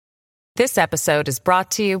This episode is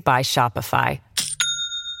brought to you by Shopify.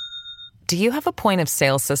 Do you have a point of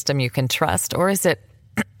sale system you can trust, or is it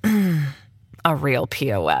a real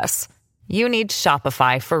POS? You need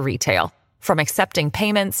Shopify for retail. From accepting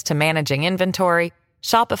payments to managing inventory,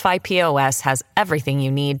 Shopify POS has everything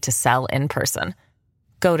you need to sell in person.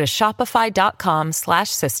 Go to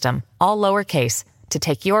shopify.com/system, all lowercase, to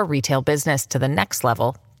take your retail business to the next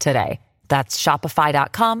level today. That's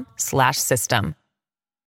shopify.com/system.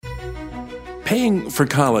 Paying for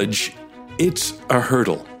college, it's a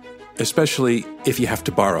hurdle, especially if you have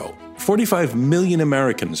to borrow. 45 million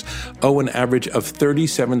Americans owe an average of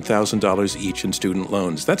 $37,000 each in student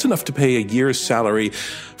loans. That's enough to pay a year's salary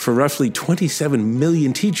for roughly 27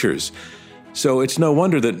 million teachers. So it's no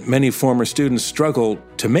wonder that many former students struggle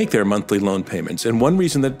to make their monthly loan payments. And one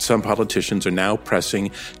reason that some politicians are now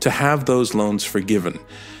pressing to have those loans forgiven.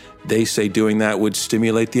 They say doing that would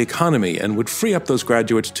stimulate the economy and would free up those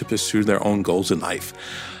graduates to pursue their own goals in life.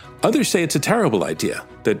 Others say it's a terrible idea,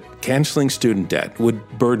 that canceling student debt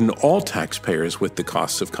would burden all taxpayers with the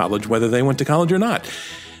costs of college, whether they went to college or not,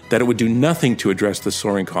 that it would do nothing to address the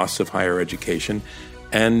soaring costs of higher education,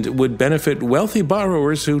 and would benefit wealthy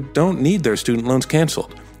borrowers who don't need their student loans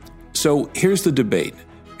canceled. So here's the debate.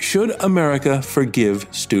 Should America forgive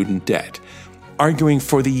student debt? Arguing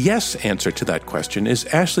for the yes answer to that question is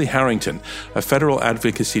Ashley Harrington, a federal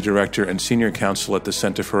advocacy director and senior counsel at the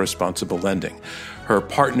Center for Responsible Lending. Her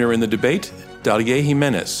partner in the debate, Dalia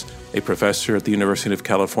Jimenez, a professor at the University of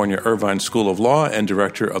California Irvine School of Law and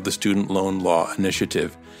director of the Student Loan Law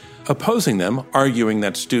Initiative. Opposing them, arguing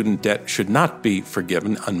that student debt should not be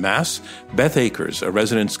forgiven en masse, Beth Akers, a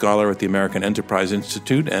resident scholar at the American Enterprise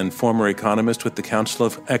Institute and former economist with the Council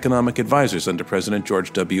of Economic Advisors under President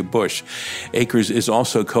George W. Bush. Akers is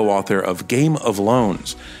also co-author of Game of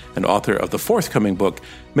Loans and author of the forthcoming book,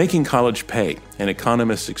 Making College Pay, An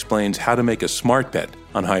Economist Explains How to Make a Smart Bet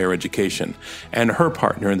on Higher Education. And her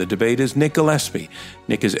partner in the debate is Nick Gillespie.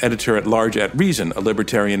 Nick is editor-at-large at Reason, a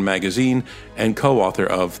libertarian magazine, and co-author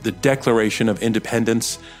of The Declaration of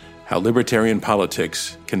Independence, How Libertarian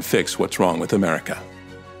Politics Can Fix What's Wrong with America.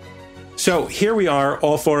 So here we are,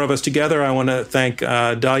 all four of us together. I want to thank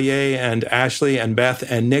Dalia and Ashley and Beth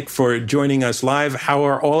and Nick for joining us live. How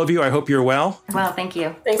are all of you? I hope you're well. Well, thank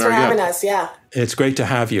you. Thanks for having us. Yeah. It's great to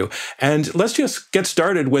have you. And let's just get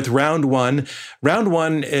started with round one. Round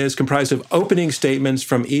one is comprised of opening statements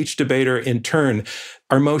from each debater in turn.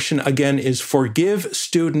 Our motion, again, is forgive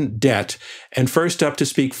student debt. And first up to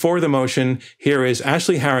speak for the motion, here is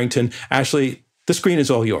Ashley Harrington. Ashley, the screen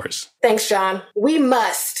is all yours. Thanks, John. We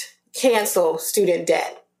must cancel student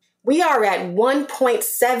debt. We are at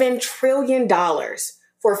 $1.7 trillion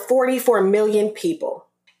for 44 million people.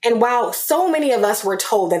 And while so many of us were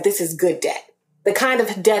told that this is good debt, the kind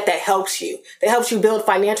of debt that helps you build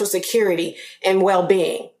financial security and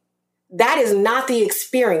well-being, that is not the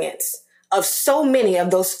experience of so many of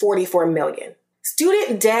those 44 million.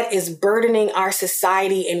 Student debt is burdening our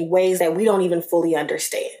society in ways that we don't even fully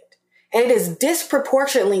understand. And it is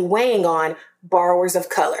disproportionately weighing on borrowers of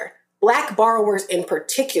color, Black borrowers in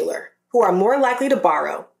particular, who are more likely to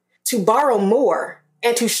borrow more,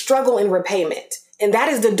 and to struggle in repayment. And that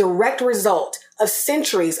is the direct result of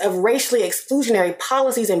centuries of racially exclusionary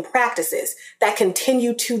policies and practices that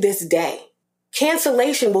continue to this day.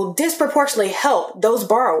 Cancellation will disproportionately help those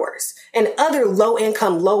borrowers and other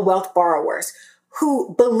low-income, low-wealth borrowers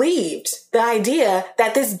who believed the idea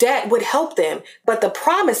that this debt would help them. But the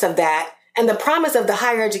promise of that and the promise of the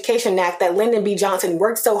Higher Education Act that Lyndon B. Johnson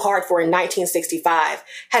worked so hard for in 1965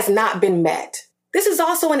 has not been met. This is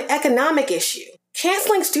also an economic issue.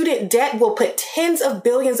 Canceling student debt will put tens of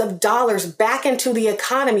billions of dollars back into the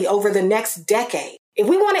economy over the next decade. If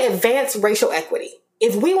we want to advance racial equity,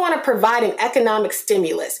 if we want to provide an economic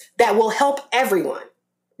stimulus that will help everyone,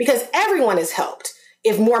 because everyone is helped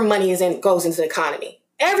if more money goes into the economy.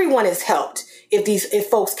 Everyone is helped if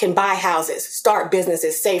folks can buy houses, start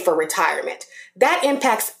businesses, save for retirement. That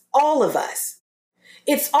impacts all of us.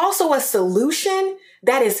 It's also a solution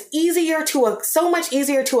that is so much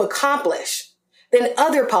easier to accomplish than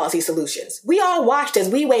other policy solutions. We all watched as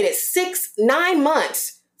we waited 9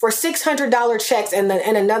 months for $600 checks and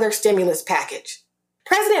another stimulus package.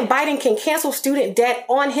 President Biden can cancel student debt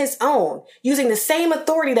on his own using the same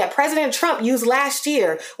authority that President Trump used last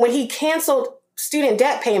year when he canceled student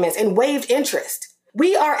debt payments and waived interest.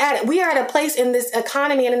 We are at a place in this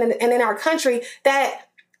economy and in our country that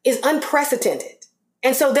is unprecedented.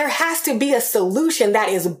 And so there has to be a solution that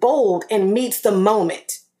is bold and meets the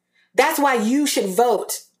moment. That's why you should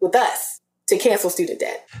vote with us to cancel student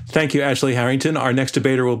debt. Thank you, Ashley Harrington. Our next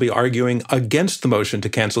debater will be arguing against the motion to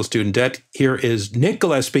cancel student debt. Here is Nick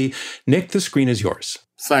Gillespie. Nick, the screen is yours.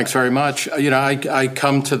 Thanks very much. I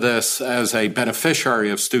come to this as a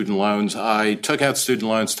beneficiary of student loans. I took out student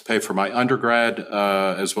loans to pay for my undergrad,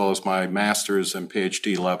 as well as my master's and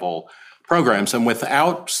PhD level programs. And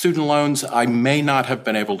without student loans, I may not have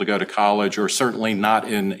been able to go to college, or certainly not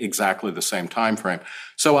in exactly the same time frame.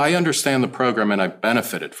 So I understand the program and I've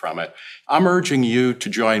benefited from it. I'm urging you to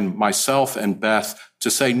join myself and Beth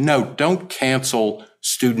to say, no, don't cancel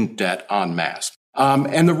student debt en masse.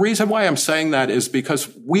 And the reason why I'm saying that is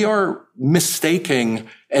because we are mistaking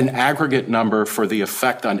an aggregate number for the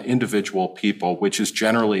effect on individual people, which is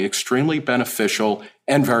generally extremely beneficial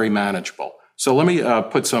and very manageable. So let me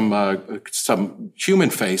put some human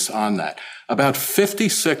face on that. About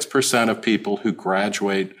 56% of people who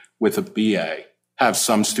graduate with a BA have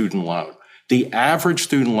some student loan. The average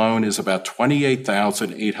student loan is about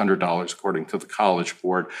 $28,800, according to the College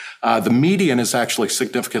Board. The median is actually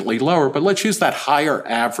significantly lower, but let's use that higher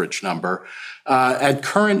average number. At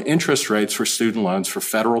current interest rates for student loans, for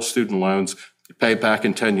federal student loans, you pay it back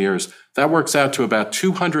in 10 years, that works out to about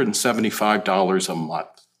 $275 a month.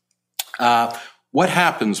 What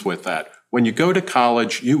happens with that? When you go to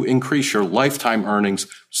college, you increase your lifetime earnings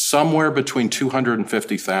somewhere between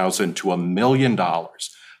 $250,000 to $1 million.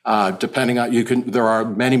 Depending on, there are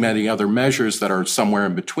many, many other measures that are somewhere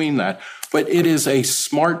in between that, but it is a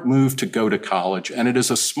smart move to go to college, and it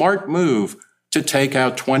is a smart move to take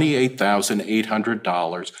out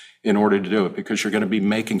 $28,800 in order to do it, because you're going to be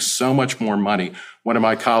making so much more money. One of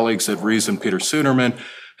my colleagues at Reason, Peter Suderman,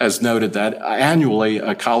 has noted that annually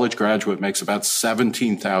a college graduate makes about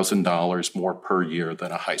 $17,000 more per year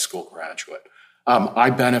than a high school graduate. I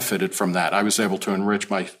benefited from that. I was able to enrich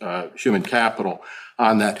my human capital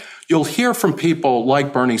on that. You'll hear from people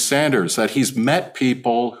like Bernie Sanders that he's met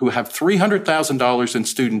people who have $300,000 in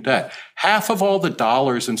student debt. Half of all the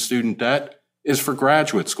dollars in student debt is for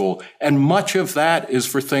graduate school, and much of that is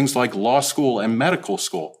for things like law school and medical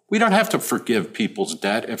school. We don't have to forgive people's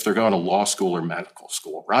debt if they're going to law school or medical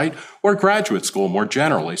school, right? Or graduate school, more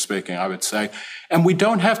generally speaking, I would say. And we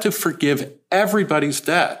don't have to forgive everybody's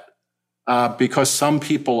debt because some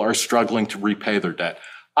people are struggling to repay their debt.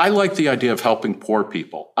 I like the idea of helping poor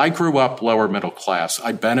people. I grew up lower middle class.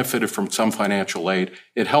 I benefited from some financial aid.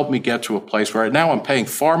 It helped me get to a place where now I'm paying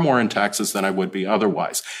far more in taxes than I would be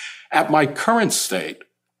otherwise. At my current state,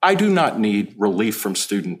 I do not need relief from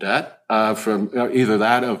student debt, from either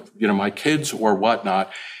that of, my kids or whatnot.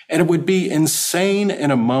 And it would be insane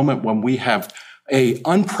in a moment when we have a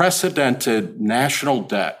unprecedented national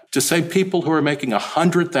debt to say people who are making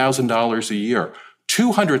 $100,000 a year,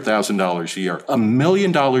 $200,000 a year, $1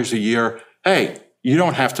 million a year, hey, you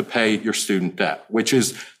don't have to pay your student debt, which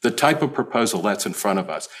is the type of proposal that's in front of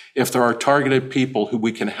us. If there are targeted people who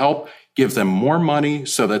we can help, give them more money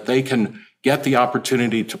so that they can get the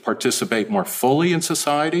opportunity to participate more fully in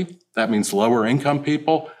society, that means lower income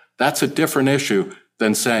people, that's a different issue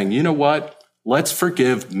than saying, you know what, let's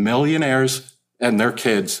forgive millionaires and their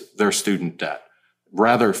kids their student debt.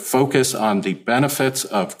 Rather focus on the benefits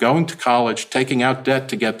of going to college, taking out debt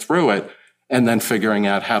to get through it, and then figuring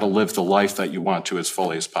out how to live the life that you want to as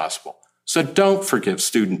fully as possible. So don't forgive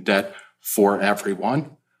student debt for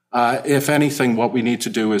everyone. If anything, what we need to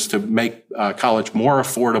do is to make college more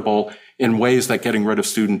affordable in ways that getting rid of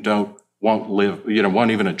student debt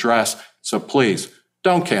won't even address. So please,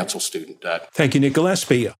 don't cancel student debt. Thank you, Nick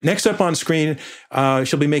Gillespie. Next up on screen,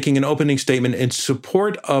 she'll be making an opening statement in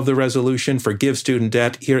support of the resolution Forgive Student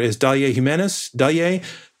Debt. Here is Dalia Jimenez. Dalia,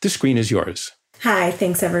 the screen is yours. Hi,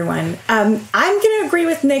 thanks everyone. I'm going to agree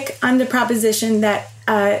with Nick on the proposition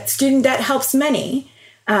that student debt helps many.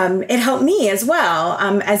 It helped me as well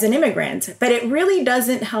as an immigrant, but it really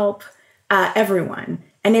doesn't help everyone.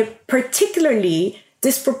 And it particularly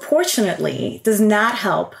disproportionately does not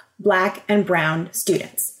help Black and brown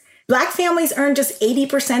students. Black families earn just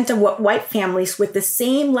 80% of what white families with the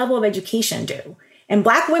same level of education do. And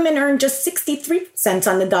Black women earn just 63 cents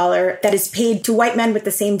on the dollar that is paid to white men with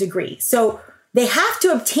the same degree. So they have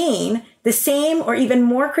to obtain the same or even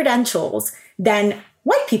more credentials than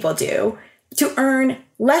white people do to earn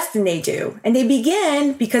less than they do. And they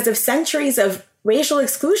begin, because of centuries of racial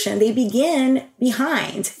exclusion, they begin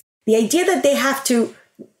behind. The idea that they have to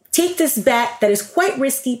take this bet that is quite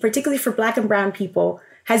risky, particularly for Black and brown people,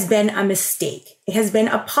 has been a mistake. It has been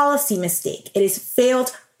a policy mistake. It is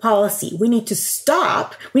failed policy. We need to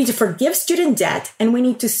stop. We need to forgive student debt, and we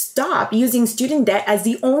need to stop using student debt as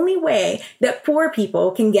the only way that poor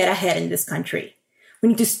people can get ahead in this country. We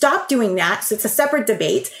need to stop doing that. So it's a separate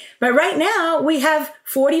debate. But right now we have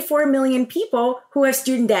 44 million people who have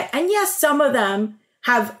student debt. And yes, some of them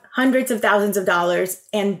have hundreds of thousands of dollars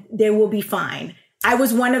and they will be fine. I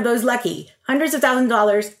was one of those lucky. Hundreds of thousands of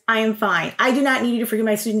dollars, I am fine. I do not need you to forgive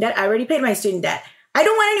my student debt. I already paid my student debt. I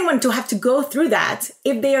don't want anyone to have to go through that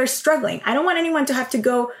if they are struggling. I don't want anyone to have to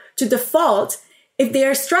go to default if they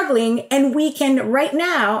are struggling. And we can right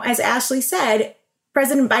now, as Ashley said,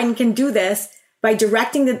 President Biden can do this by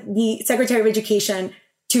directing the Secretary of Education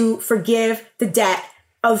to forgive the debt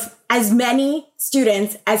of as many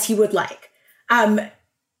students as he would like.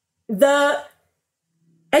 The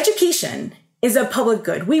education is a public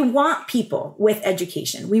good. We want people with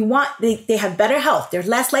education. We want, they have better health. They're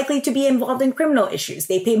less likely to be involved in criminal issues.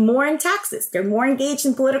 They pay more in taxes. They're more engaged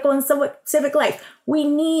in political and civic life. We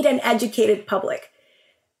need an educated public.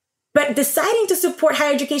 But deciding to support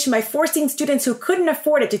higher education by forcing students who couldn't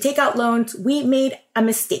afford it to take out loans, we made a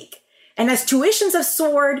mistake. And as tuitions have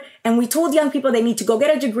soared and we told young people they need to go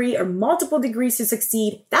get a degree or multiple degrees to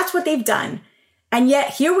succeed, that's what they've done. And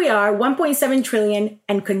yet here we are, 1.7 trillion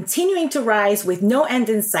and continuing to rise with no end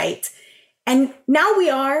in sight. And now we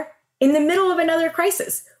are in the middle of another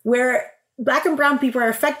crisis where Black and brown people are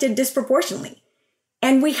affected disproportionately.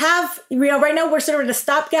 And we have, right now we're sort of at a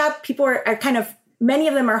stopgap. People are kind of, many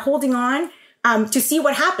of them are holding on to see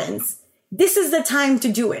what happens. This is the time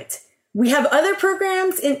to do it. We have other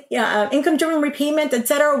programs, in income-driven repayment, et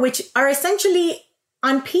cetera, which are essentially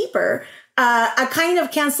on paper, a kind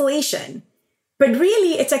of cancellation. But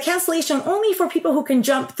really, it's a cancellation only for people who can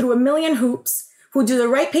jump through a million hoops, who do the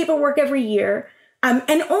right paperwork every year, and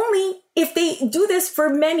only if they do this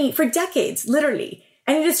for decades, literally.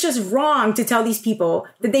 And it is just wrong to tell these people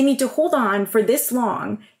that they need to hold on for this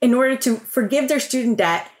long in order to forgive their student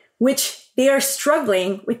debt, which they are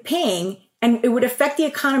struggling with paying, and it would affect the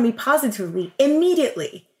economy positively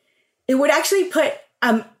immediately. It would actually put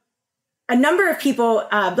a number of people,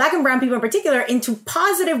 Black and brown people in particular, into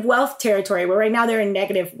positive wealth territory, where right now they're in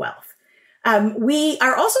negative wealth. We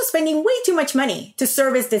are also spending way too much money to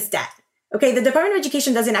service this debt. Okay, the Department of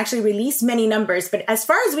Education doesn't actually release many numbers, but as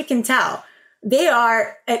far as we can tell, they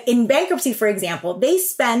are, in bankruptcy, for example, they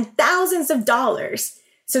spend thousands of dollars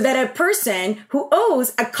so that a person who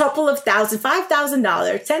owes a couple of thousand, $5,000,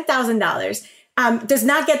 $10,000, does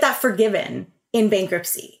not get that forgiven in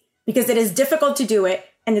bankruptcy because it is difficult to do it.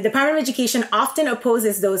 And the Department of Education often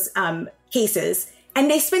opposes those cases,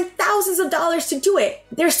 and they spend thousands of dollars to do it.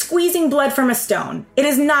 They're squeezing blood from a stone. It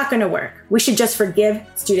is not going to work. We should just forgive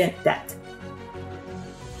student debt.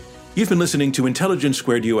 You've been listening to Intelligence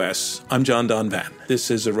Squared US. I'm John Donvan. This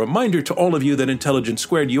is a reminder to all of you that Intelligence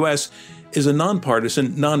Squared US is a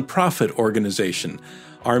nonpartisan, nonprofit organization.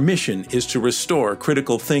 Our mission is to restore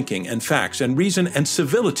critical thinking and facts and reason and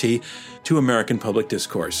civility to American public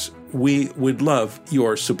discourse. We would love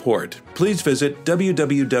your support. Please visit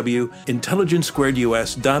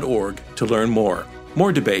www.intelligencesquaredus.org to learn more.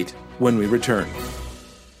 More debate when we return.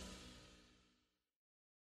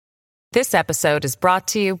 This episode is brought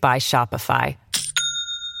to you by Shopify.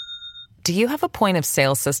 Do you have a point of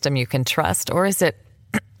sale system you can trust, or is it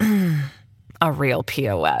a real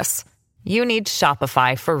POS? You need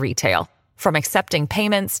Shopify for retail. From accepting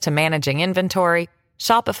payments to managing inventory,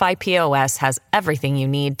 Shopify POS has everything you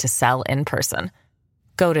need to sell in person.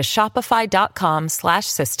 Go to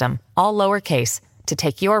shopify.com/system, all lowercase, to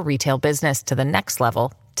take your retail business to the next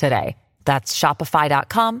level today. That's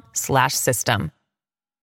shopify.com/system.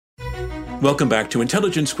 Welcome back to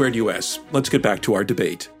Intelligence Squared US. Let's get back to our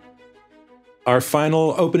debate. Our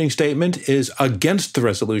final opening statement is against the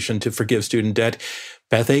resolution to forgive student debt.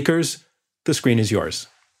 Beth Akers, the screen is yours.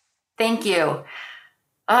 Thank you.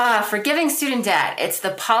 Forgiving student debt. It's the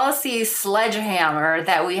policy sledgehammer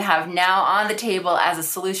that we have now on the table as a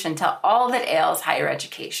solution to all that ails higher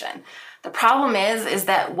education. The problem is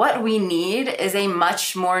that what we need is a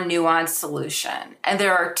much more nuanced solution. And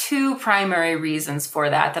there are two primary reasons for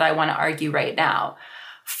that I want to argue right now.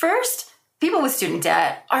 First, people with student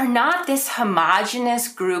debt are not this homogenous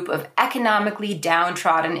group of economically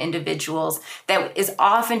downtrodden individuals that is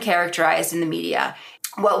often characterized in the media.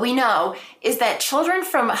 What we know is that children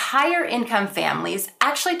from higher income families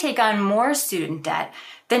actually take on more student debt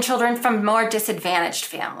than children from more disadvantaged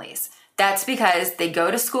families. That's because they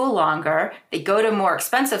go to school longer, they go to more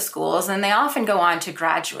expensive schools, and they often go on to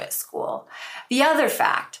graduate school. The other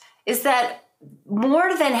fact is that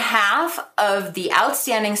more than half of the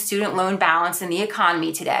outstanding student loan balance in the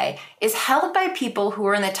economy today is held by people who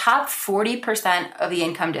are in the top 40% of the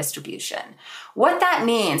income distribution. What that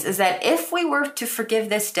means is that if we were to forgive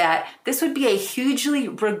this debt, this would be a hugely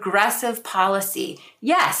regressive policy.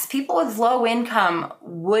 Yes, people with low income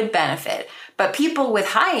would benefit, but people with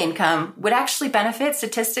high income would actually benefit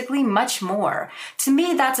statistically much more. To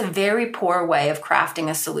me, that's a very poor way of crafting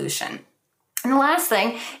a solution. And the last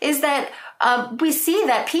thing is that we see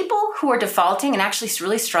that people who are defaulting and actually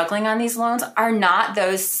really struggling on these loans are not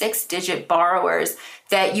those 6-digit borrowers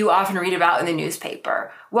that you often read about in the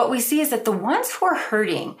newspaper. What we see is that the ones who are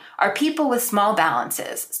hurting are people with small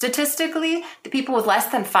balances. Statistically, the people with less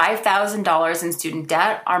than $5,000 in student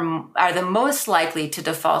debt are the most likely to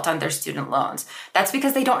default on their student loans. That's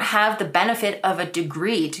because they don't have the benefit of a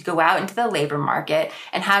degree to go out into the labor market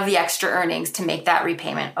and have the extra earnings to make that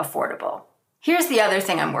repayment affordable. Here's the other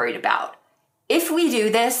thing I'm worried about. If we do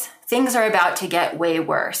this, things are about to get way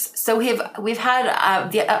worse. So we've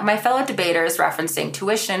had my fellow debaters referencing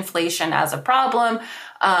tuition inflation as a problem,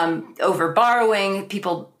 over borrowing,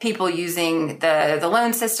 people using the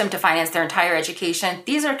loan system to finance their entire education.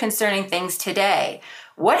 These are concerning things today.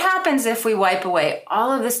 What happens if we wipe away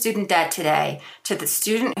all of the student debt today to the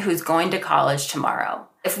student who's going to college tomorrow?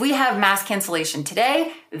 If we have mass cancellation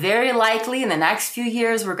today, very likely in the next few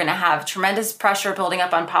years, we're going to have tremendous pressure building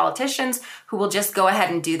up on politicians who will just go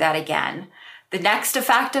ahead and do that again. The next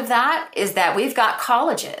effect of that is that we've got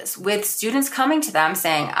colleges with students coming to them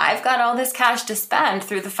saying, I've got all this cash to spend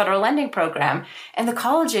through the federal lending program, and the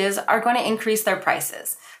colleges are going to increase their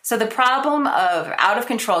prices. So the problem of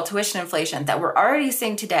out-of-control tuition inflation that we're already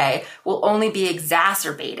seeing today will only be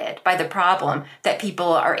exacerbated by the problem that people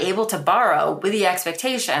are able to borrow with the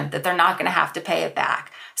expectation that they're not going to have to pay it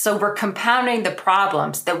back. So we're compounding the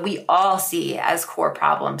problems that we all see as core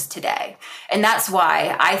problems today. And that's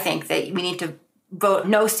why I think that we need to vote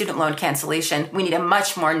no student loan cancellation. We need a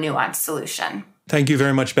much more nuanced solution. Thank you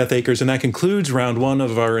very much, Beth Akers. And that concludes round one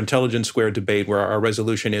of our Intelligence Squared debate, where our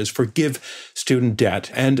resolution is forgive student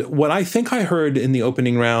debt. And what I think I heard in the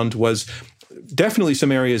opening round was definitely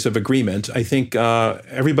some areas of agreement. I think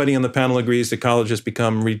everybody on the panel agrees that college has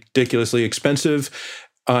become ridiculously expensive.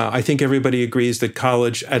 I think everybody agrees that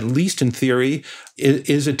college, at least in theory,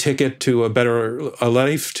 is a ticket to a better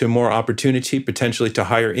life, to more opportunity, potentially to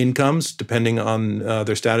higher incomes, depending on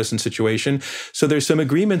their status and situation. So there's some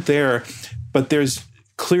agreement there, but there's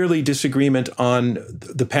clearly disagreement on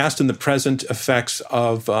the past and the present effects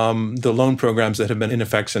of the loan programs that have been in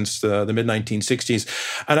effect since the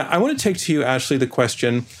mid-1960s. And I want to take to you, Ashley, the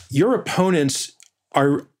question, your opponents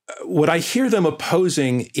are, what I hear them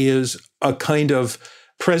opposing is a kind of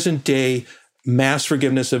present-day mass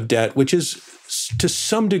forgiveness of debt, which is to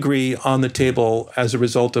some degree on the table as a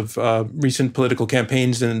result of recent political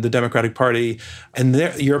campaigns in the Democratic Party. And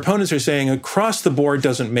your opponents are saying across the board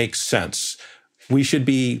doesn't make sense. We should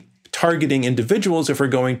be targeting individuals if we're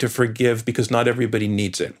going to forgive because not everybody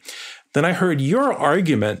needs it. Then I heard your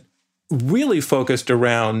argument really focused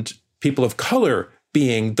around people of color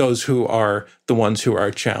being those who are the ones who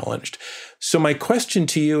are challenged. So my question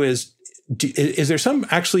to you is there some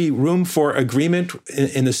actually room for agreement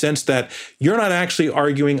in the sense that you're not actually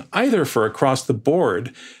arguing either for across the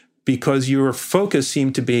board, because your focus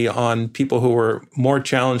seemed to be on people who were more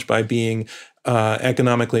challenged by being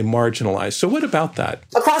economically marginalized? So what about that?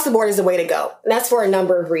 Across the board is the way to go. And that's for a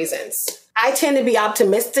number of reasons. I tend to be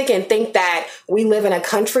optimistic and think that we live in a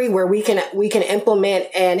country where we can implement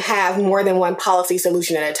and have more than one policy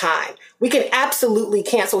solution at a time. We can absolutely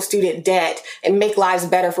cancel student debt and make lives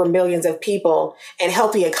better for millions of people and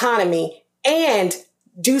help the economy and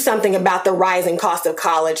do something about the rising cost of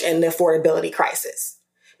college and the affordability crisis.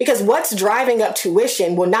 Because what's driving up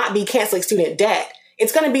tuition will not be canceling student debt.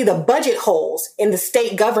 It's going to be the budget holes in the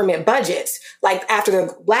state government budgets, like after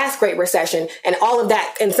the last Great Recession, and all of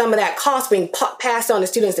that, and some of that cost being passed on to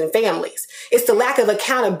students and families. It's the lack of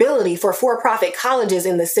accountability for for-profit colleges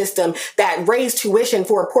in the system that raise tuition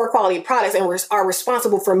for poor quality products and are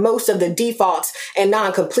responsible for most of the defaults and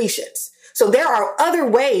non-completions. So there are other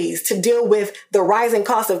ways to deal with the rising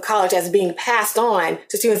cost of college as being passed on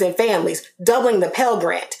to students and families, doubling the Pell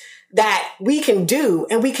Grant, that we can do,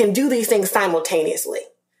 and we can do these things simultaneously.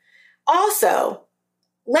 Also,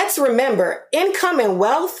 let's remember, income and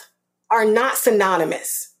wealth are not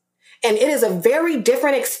synonymous. And it is a very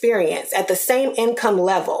different experience at the same income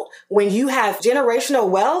level when you have generational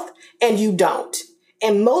wealth and you don't.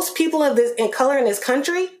 And most people of this in color in this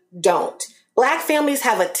country don't. Black families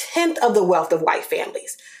have 1/10 of the wealth of white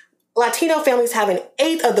families. Latino families have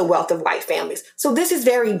 1/8 of the wealth of white families. So this is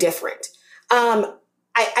very different.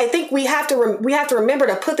 I think we have to remember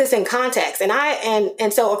to put this in context.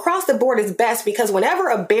 And so across the board is best, because whenever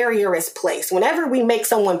a barrier is placed, whenever we make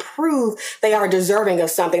someone prove they are deserving of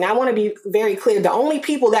something, I want to be very clear. The only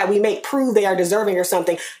people that we make prove they are deserving of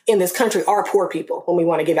something in this country are poor people when we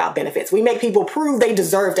want to give out benefits. We make people prove they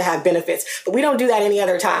deserve to have benefits, but we don't do that any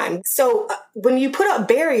other time. So when you put up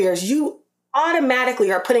barriers, you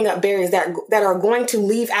automatically are putting up barriers that are going to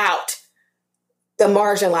leave out the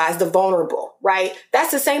marginalized, the vulnerable, right?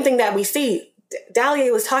 That's the same thing that we see.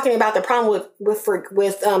 Dahlia was talking about the problem with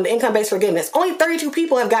the income-based forgiveness. Only 32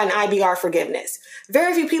 people have gotten IBR forgiveness.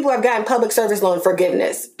 Very few people have gotten public service loan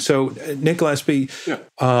forgiveness. So, Nick Gillespie,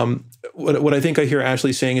 what I think I hear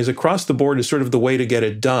Ashley saying is across the board is sort of the way to get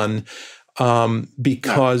it done,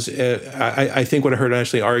 because I think what I heard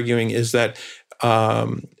Ashley arguing is that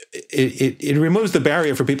it removes the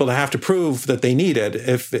barrier for people to have to prove that they need it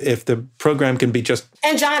if the program can be just...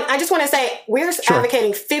 And John, I just want to say, we're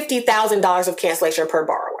advocating $50,000 of cancellation per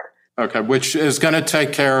borrower. Okay, which is going to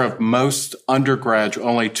take care of most undergraduate.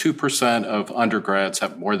 Only 2% of undergrads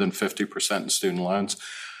have more than 50% in student loans.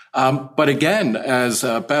 But again, as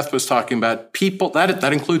Beth was talking about, people,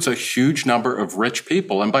 that includes a huge number of rich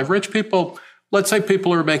people. And by rich people, let's say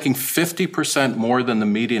people are making 50% more than the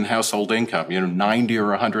median household income, $90,000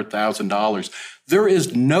 or $100,000. There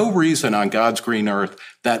is no reason on God's green earth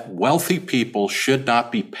that wealthy people should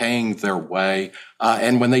not be paying their way.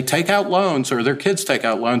 And when they take out loans, or their kids take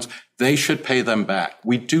out loans, they should pay them back.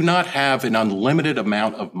 We do not have an unlimited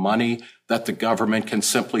amount of money that the government can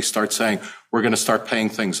simply start saying, we're going to start paying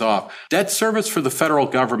things off. Debt service for the federal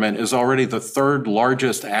government is already the third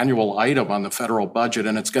largest annual item on the federal budget,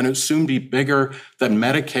 and it's going to soon be bigger than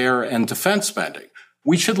Medicare and defense spending.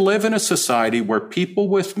 We should live in a society where people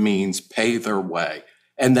with means pay their way,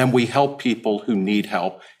 and then we help people who need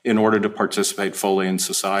help in order to participate fully in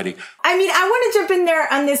society. I mean, I want to jump in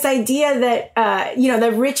there on this idea that,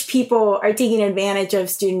 the rich people are taking advantage of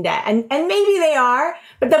student debt. And maybe they are,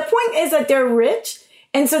 but the point is that they're rich.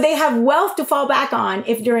 And so they have wealth to fall back on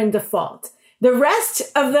if they're in default. The rest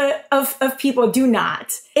of people do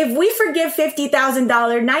not. If we forgive $50,000,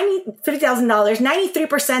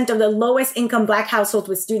 93% of the lowest income Black households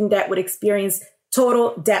with student debt would experience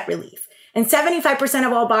total debt relief. And 75%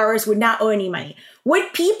 of all borrowers would not owe any money.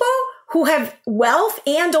 Would people who have wealth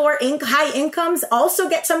and or high incomes also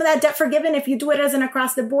get some of that debt forgiven if you do it as an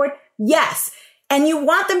across the board? Yes. And you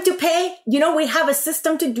want them to pay, we have a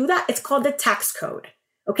system to do that. It's called the tax code.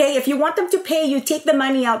 Okay, if you want them to pay, you take the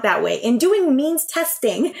money out that way. In doing means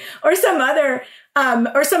testing or some other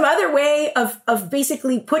way of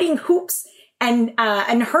basically putting hoops and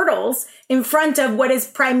hurdles in front of what is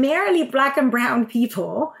primarily Black and brown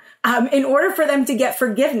people, in order for them to get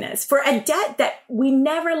forgiveness for a debt that we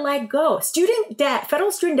never let go. Student debt,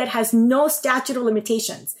 federal student debt has no statute of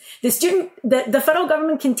limitations. The federal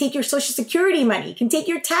government can take your Social Security money, can take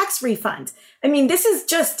your tax refund. I mean, this is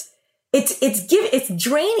just, it's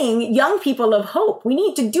draining young people of hope. We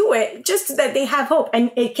need to do it just so that they have hope.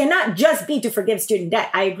 And it cannot just be to forgive student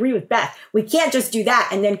debt. I agree with Beth. We can't just do that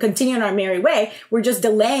and then continue on our merry way. We're just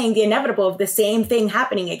delaying the inevitable of the same thing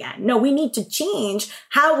happening again. No, we need to change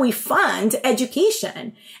how we fund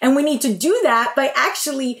education. And we need to do that by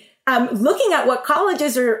actually looking at what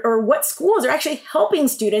colleges or what schools are actually helping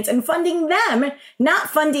students and funding them, not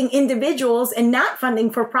funding individuals and not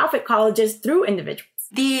funding for-profit colleges through individuals.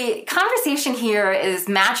 The conversation here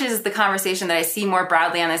matches the conversation that I see more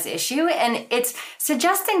broadly on this issue, and it's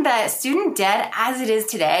suggesting that student debt as it is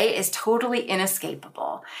today is totally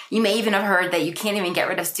inescapable. You may even have heard that you can't even get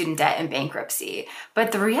rid of student debt in bankruptcy.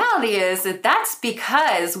 But the reality is that that's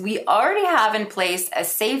because we already have in place a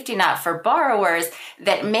safety net for borrowers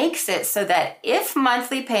that makes it so that if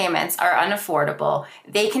monthly payments are unaffordable,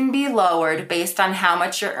 they can be lowered based on how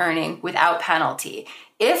much you're earning without penalty.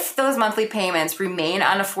 If those monthly payments remain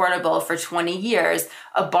unaffordable for 20 years,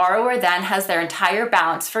 a borrower then has their entire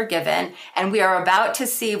balance forgiven, and we are about to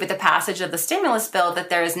see with the passage of the stimulus bill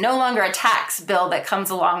that there is no longer a tax bill that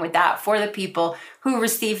comes along with that for the people who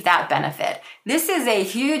receive that benefit. This is a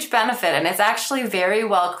huge benefit, and it's actually very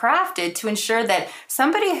well crafted to ensure that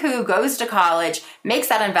somebody who goes to college, makes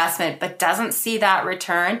that investment, but doesn't see that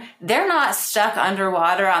return, they're not stuck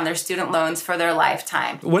underwater on their student loans for their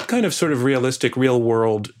lifetime. What kind of sort of realistic,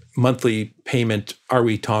 real-world monthly payment are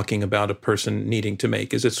we talking about a person needing to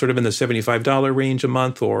make? Is it sort of in the $75 range a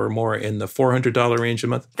month or more in the $400 range a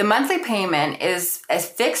month? The monthly payment is a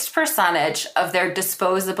fixed percentage of their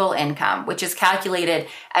disposable income, which is calculated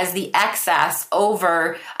as the excess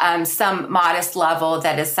over some modest level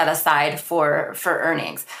that is set aside for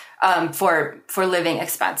earnings. for living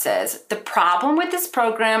expenses. The problem with this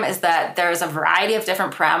program is that there's a variety of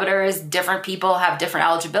different parameters. Different people have different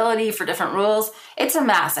eligibility for different rules. It's a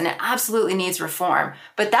mess, and it absolutely needs reform.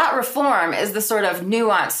 But that reform is the sort of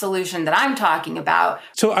nuanced solution that I'm talking about.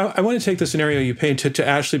 So I want to take the scenario you paint to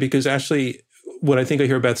Ashley, because Ashley, what I think I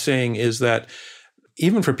hear Beth saying is that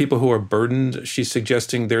even for people who are burdened, she's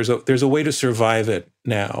suggesting there's a way to survive it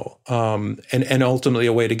now, and ultimately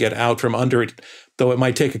a way to get out from under it, though it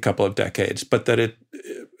might take a couple of decades, but that it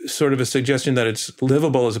sort of a suggestion that it's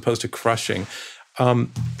livable as opposed to crushing. So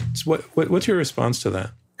what's your response to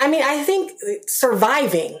that? I mean, I think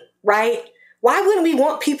surviving, right? Why wouldn't we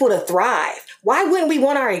want people to thrive? Why wouldn't we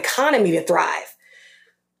want our economy to thrive?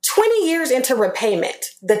 20 years into repayment,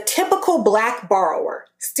 the typical Black borrower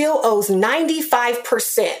still owes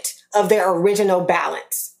 95% of their original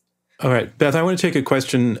balance. All right, Beth, I want to take a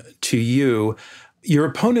question to you. Your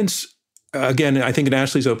opponents, again, I think in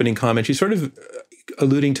Ashley's opening comment, she's sort of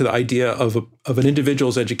alluding to the idea of an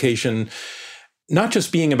individual's education not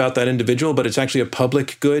just being about that individual, but it's actually a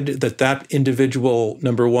public good, that individual,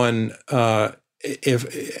 number one,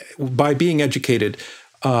 if by being educated,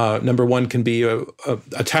 number one, can be a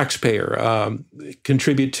taxpayer,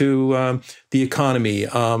 contribute to the economy,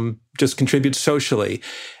 just contribute socially.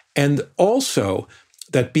 And also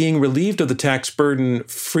that being relieved of the tax burden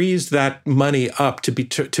frees that money up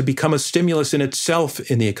to become a stimulus in itself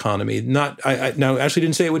in the economy. Now, Ashley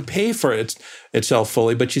didn't say it would pay for itself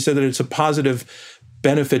fully, but she said that it's a positive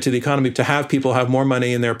benefit to the economy to have people have more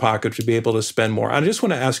money in their pocket to be able to spend more. I just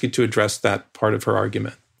want to ask you to address that part of her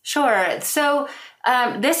argument. Sure. So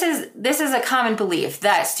this is a common belief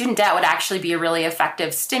that student debt would actually be a really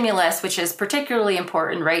effective stimulus, which is particularly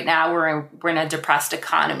important right now. We're in a depressed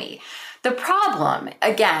economy. The problem,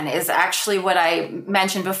 again, is actually what I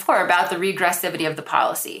mentioned before about the regressivity of the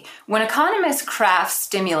policy. When economists craft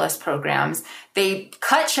stimulus programs, they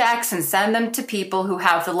cut checks and send them to people who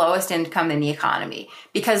have the lowest income in the economy.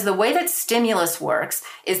 Because the way that stimulus works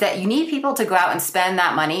is that you need people to go out and spend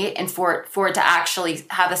that money and for it to actually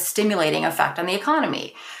have a stimulating effect on the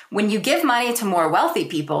economy. When you give money to more wealthy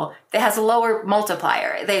people, that has a lower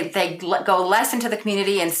multiplier. They go less into the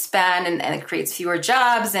community and spend, and it creates fewer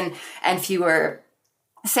jobs and fewer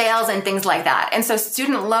sales and things like that. And so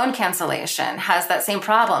student loan cancellation has that same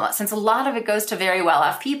problem. Since a lot of it goes to very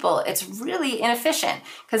well-off people, it's really inefficient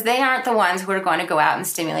because they aren't the ones who are going to go out and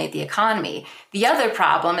stimulate the economy. The other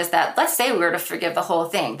problem is that, let's say we were to forgive the whole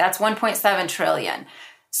thing. That's $1.7 trillion.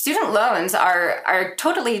 Student loans are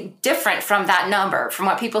totally different from that number, from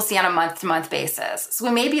what people see on a month-to-month basis. So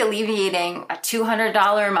we may be alleviating a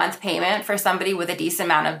 $200 a month payment for somebody with a decent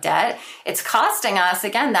amount of debt. It's costing us,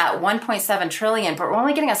 again, that $1.7 trillion, but we're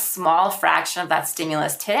only getting a small fraction of that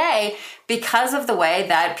stimulus today because of the way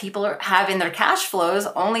that people have in their cash flows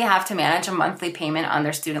only have to manage a monthly payment on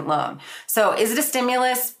their student loan. So is it a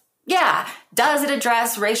stimulus? Yeah. Does it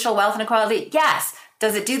address racial wealth inequality? Yes.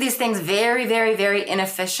 Does it do these things very, very, very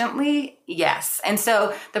inefficiently? Yes. And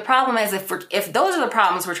so the problem is if those are the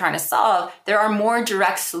problems we're trying to solve, there are more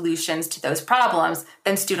direct solutions to those problems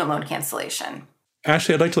than student loan cancellation.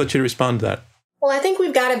 Ashley, I'd like to let you respond to that. Well, I think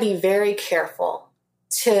we've got to be very careful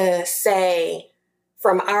to say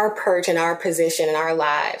from our perch and our position in our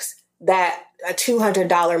lives that a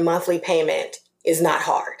 $200 monthly payment is not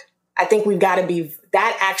hard. I think we've got to be,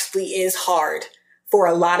 that actually is hard for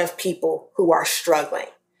a lot of people who are struggling.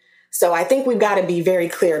 So I think we've got to be very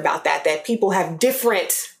clear about that people have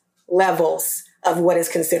different levels of what is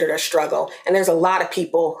considered a struggle. And there's a lot of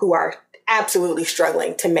people who are absolutely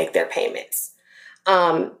struggling to make their payments.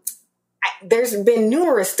 There's been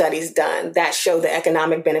numerous studies done that show the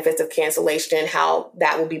economic benefits of cancellation and how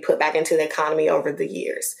that will be put back into the economy over the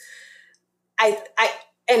years.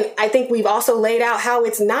 I think we've also laid out how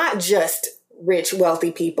it's not just rich,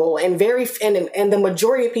 wealthy people, and the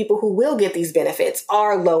majority of people who will get these benefits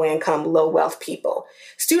are low income, low wealth people.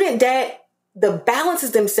 Student debt, the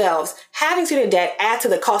balances themselves, having student debt add to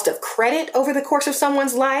the cost of credit over the course of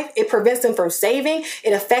someone's life. It prevents them from saving.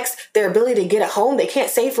 It affects their ability to get a home. They can't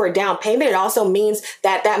save for a down payment. It also means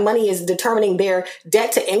that money is determining their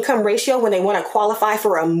debt to income ratio when they want to qualify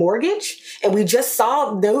for a mortgage. And we just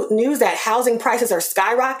saw news that housing prices are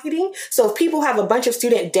skyrocketing. So if people have a bunch of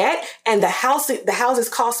student debt and the houses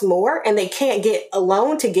cost more and they can't get a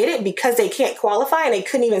loan to get it because they can't qualify and they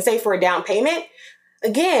couldn't even save for a down payment,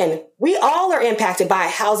 again, we all are impacted by a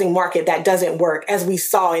housing market that doesn't work, as we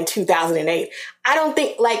saw in 2008. I don't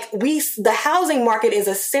think the housing market is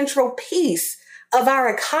a central piece of our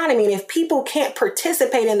economy. And if people can't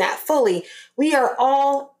participate in that fully, we are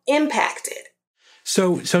all impacted.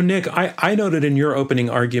 So Nick, I noted in your opening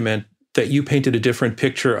argument that you painted a different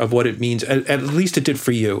picture of what it means, at least it did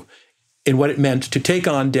for you, in what it meant to take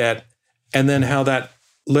on debt, and then how that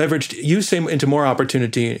leveraged you into more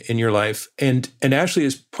opportunity in your life. And Ashley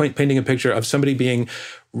is painting a picture of somebody being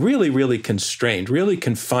really, really constrained, really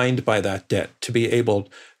confined by that debt to be able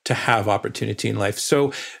to have opportunity in life.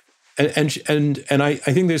 So, and I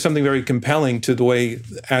think there's something very compelling to the way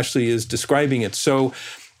Ashley is describing it. So,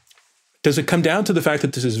 does it come down to the fact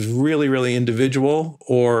that this is really, really individual,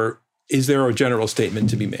 or is there a general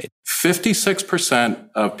statement to be made? 56%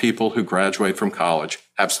 of people who graduate from college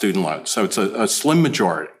have student loans. So it's a slim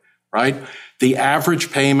majority, right? The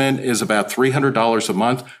average payment is about $300 a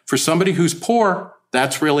month. For somebody who's poor,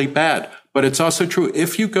 that's really bad. But it's also true,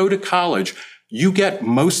 if you go to college, you get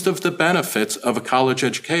most of the benefits of a college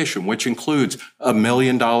education, which includes $1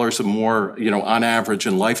 million or more, on average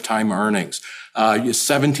in lifetime earnings,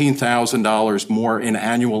 $17,000 more in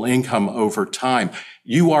annual income over time.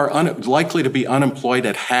 You are likely to be unemployed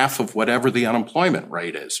at half of whatever the unemployment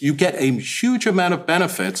rate is. You get a huge amount of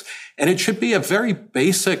benefits, and it should be a very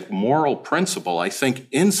basic moral principle, I think,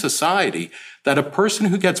 in society, that a person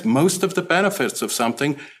who gets most of the benefits of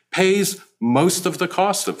something pays most of the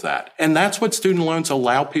cost of that. And that's what student loans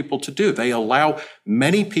allow people to do. They allow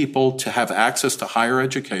many people to have access to higher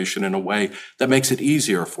education in a way that makes it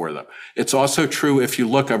easier for them. It's also true if you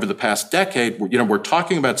look over the past decade, we're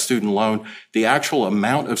talking about student loan. The actual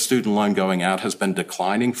amount of student loan going out has been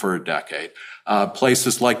declining for a decade.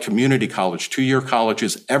 Places like community college, 2-year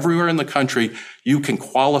colleges, everywhere in the country, you can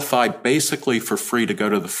qualify basically for free to go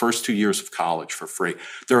to the first 2 years of college for free.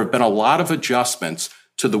 There have been a lot of adjustments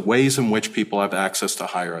to the ways in which people have access to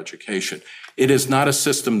higher education. It is not a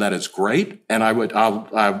system that is great, and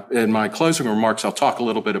in my closing remarks, I'll talk a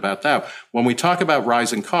little bit about that. When we talk about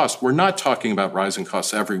rising costs, we're not talking about rising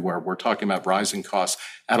costs everywhere. We're talking about rising costs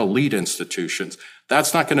at elite institutions.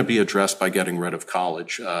 That's not going to be addressed by getting rid of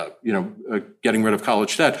college, getting rid of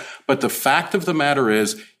college debt. But the fact of the matter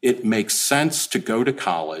is, it makes sense to go to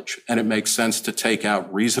college, and it makes sense to take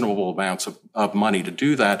out reasonable amounts of money to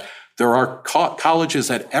do that. There are colleges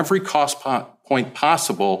at every cost point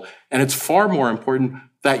possible, and it's far more important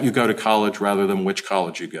that you go to college rather than which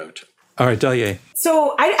college you go to. All right, Dahlia.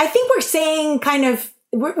 So I think we're saying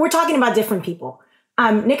we're talking about different people.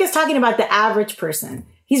 Nick is talking about the average person.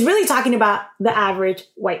 He's really talking about the average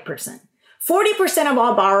white person. 40% of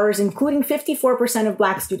all borrowers, including 54% of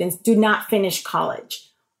Black students, do not finish college.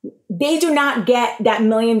 They do not get that $1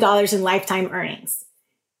 million in lifetime earnings.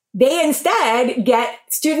 They instead get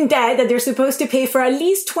student debt that they're supposed to pay for at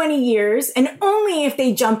least 20 years, and only if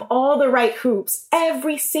they jump all the right hoops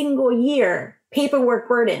every single year, paperwork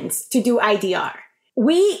burdens to do IDR.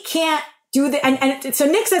 We can't do that. And so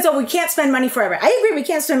Nick says, we can't spend money forever. I agree, we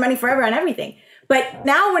can't spend money forever on everything. But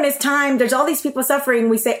now when it's time, there's all these people suffering,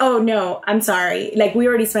 we say, oh no, I'm sorry. We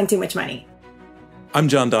already spent too much money. I'm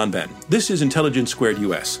John Donvan. This is Intelligence Squared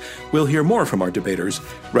US. We'll hear more from our debaters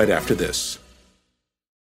right after this.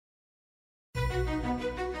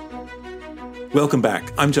 Welcome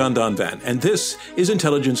back. I'm John Donvan, and this is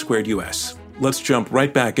Intelligence Squared US. Let's jump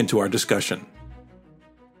right back into our discussion.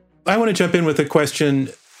 I want to jump in with a question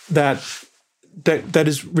that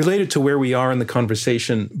is related to where we are in the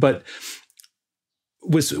conversation, but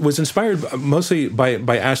was inspired mostly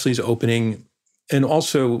by Ashley's opening, and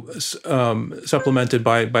also supplemented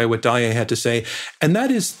by what Dahlia had to say. And that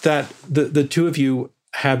is that the two of you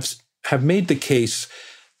have made the case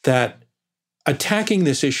that attacking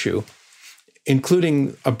this issue,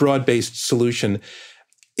 including a broad-based solution,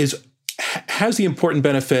 has the important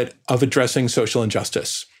benefit of addressing social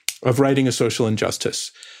injustice, of righting a social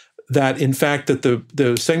injustice. That, in fact, that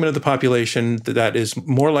the segment of the population that is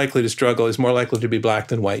more likely to struggle is more likely to be Black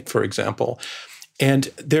than white, for example. And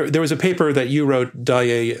there was a paper that you wrote,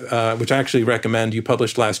 Dahlia, which I actually recommend, you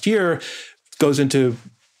published last year, goes into,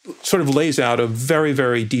 sort of lays out a very,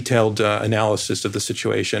 very detailed analysis of the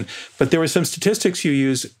situation. But there were some statistics you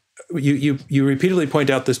use. You repeatedly point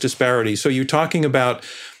out this disparity. So you're talking about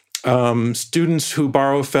students who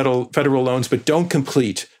borrow federal loans but don't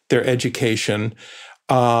complete their education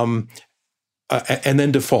and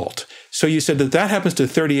then default. So you said that happens to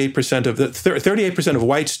 38% of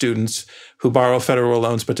white students who borrow federal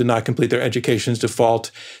loans but did not complete their education's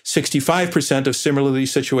default. 65% of similarly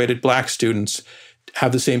situated Black students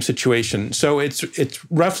have the same situation. So it's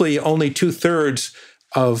roughly only 2/3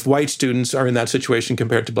 of white students are in that situation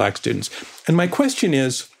compared to Black students. And my question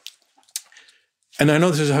is, and I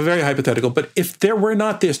know this is very hypothetical, but if there were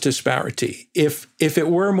not this disparity, if it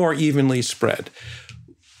were more evenly spread,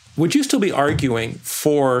 would you still be arguing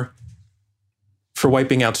for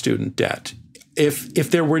wiping out student debt?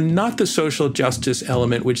 if there were not the social justice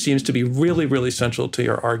element, which seems to be really, really central to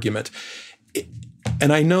your argument,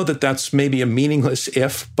 and I know that that's maybe a meaningless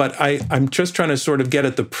if, but I'm just trying to sort of get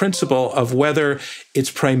at the principle of whether it's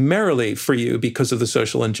primarily for you because of the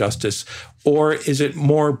social injustice, or is it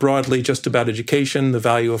more broadly just about education, the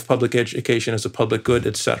value of public education as a public good,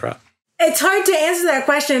 et cetera? It's hard to answer that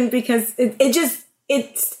question because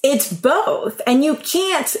it's both. And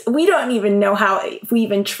we don't even know how, if we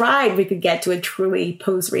even tried, we could get to a truly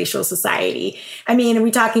post-racial society. I mean, are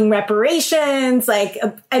we talking reparations?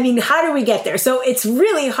 How do we get there? So it's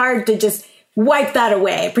really hard to just wipe that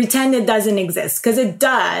away, pretend it doesn't exist, because it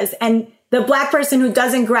does. And the Black person who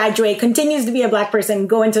doesn't graduate continues to be a Black person,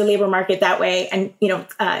 go into the labor market that way and,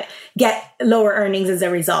 get lower earnings as a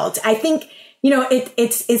result. I think,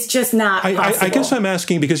 it's just not possible. I guess I'm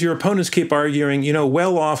asking because your opponents keep arguing,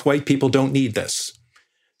 well-off white people don't need this.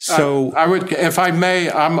 So I would, if I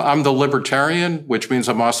may, I'm the libertarian, which means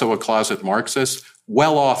I'm also a closet Marxist.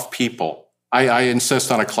 Well-off people. I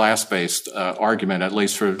insist on a class-based argument, at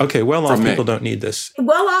least for well-off people don't need this.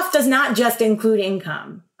 Well-off does not just include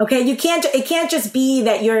income. Okay, it can't just be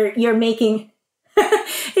that you're making.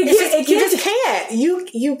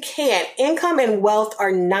 You can't. Income and wealth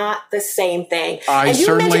are not the same thing.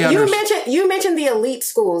 You mentioned the elite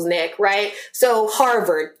schools, Nick, right? So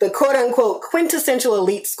Harvard, the quote unquote quintessential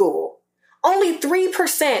elite school, only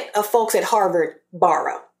 3% of folks at Harvard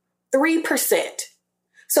borrow. 3%.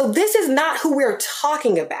 So this is not who we're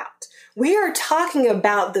talking about. We are talking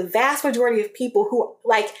about the vast majority of people who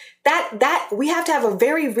that we have to have a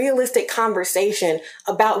very realistic conversation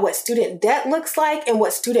about what student debt looks like and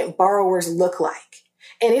what student borrowers look like.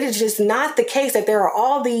 And it is just not the case that there are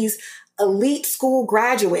all these elite school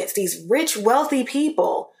graduates, these rich, wealthy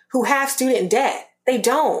people who have student debt. They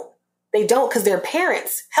don't because their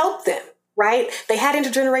parents helped them, right? They had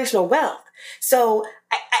intergenerational wealth. So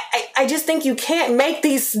I just think you can't make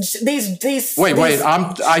these. Wait!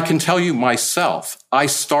 I can tell you myself. I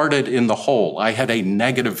started in the hole. I had a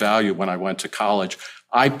negative value when I went to college.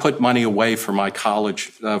 I put money away for my college,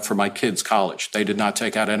 for my kids' college. They did not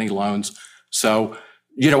take out any loans. So,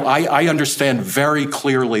 I understand very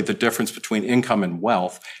clearly the difference between income and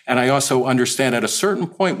wealth. And I also understand at a certain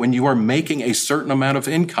point when you are making a certain amount of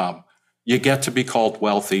income, you get to be called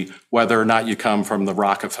wealthy, whether or not you come from the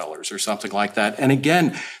Rockefellers or something like that. And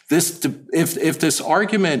again, if this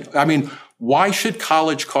argument, why should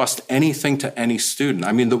college cost anything to any student?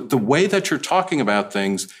 The way that you're talking about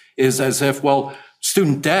things is as if,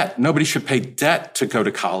 student debt, nobody should pay debt to go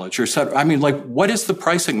to college what is the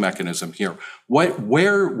pricing mechanism here?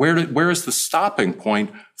 Where is the stopping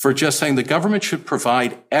point for just saying the government should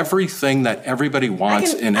provide everything that everybody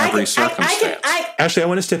wants in every circumstance? Ashley, I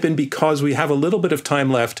want to step in because we have a little bit of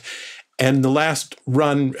time left, and the last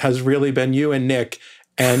run has really been you and Nick,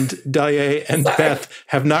 and Dahlia and Beth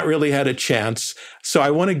have not really had a chance. So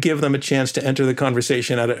I want to give them a chance to enter the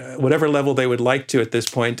conversation at whatever level they would like to at this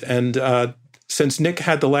point. And since Nick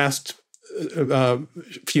had the last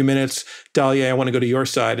few minutes, Dahlia, I want to go to your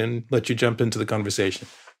side and let you jump into the conversation.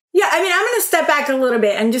 Yeah, I'm going to step back a little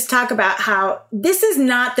bit and just talk about how this is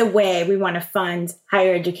not the way we want to fund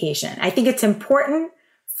higher education. I think it's important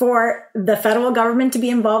for the federal government to be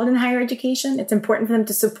involved in higher education. It's important for them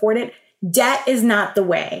to support it. Debt is not the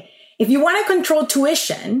way. If you want to control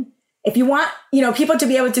tuition, if you want, people to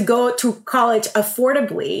be able to go to college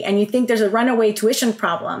affordably, and you think there's a runaway tuition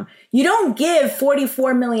problem, you don't give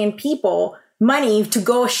 44 million people money to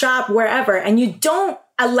go shop wherever, and you don't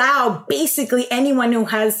allow basically anyone who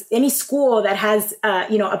has any school that has,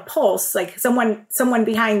 a pulse, like someone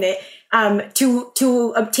behind it,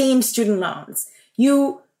 to obtain student loans.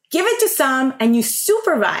 You give it to some, and you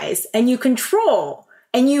supervise, and you control,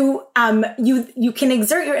 and you can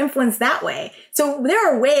exert your influence that way. So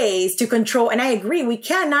there are ways to control, and I agree, we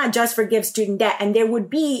cannot just forgive student debt. And there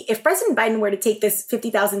would be, if President Biden were to take this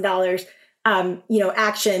 $50,000,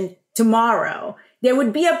 action tomorrow, there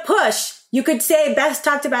would be a push. You could say, Beth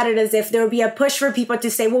talked about it as if there would be a push for people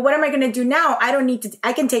to say, well, what am I going to do now?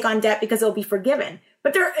 I can take on debt because it'll be forgiven.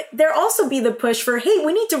 But there also be the push for, hey,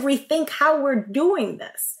 we need to rethink how we're doing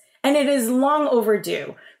this. And it is long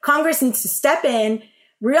overdue. Congress needs to step in,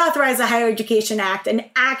 reauthorize the Higher Education Act, and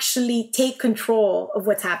actually take control of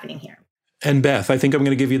what's happening here. And Beth, I think I'm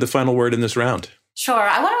going to give you the final word in this round. Sure.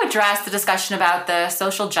 I want to address the discussion about the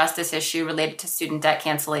social justice issue related to student debt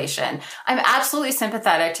cancellation. I'm absolutely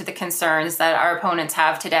sympathetic to the concerns that our opponents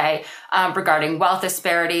have today regarding wealth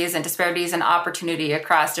disparities and disparities in opportunity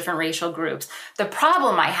across different racial groups. The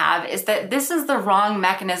problem I have is that this is the wrong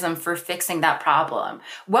mechanism for fixing that problem.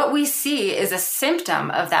 What we see is a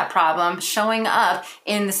symptom of that problem showing up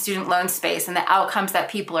in the student loan space and the outcomes that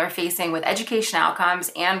people are facing with education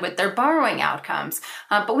outcomes and with their borrowing outcomes.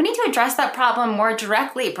 But we need to address that problem more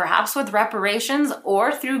directly, perhaps with reparations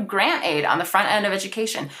or through grant aid on the front end of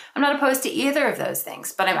education. I'm not opposed to either of those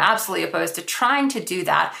things, but I'm absolutely opposed to trying to do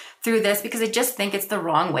that through this because I just think it's the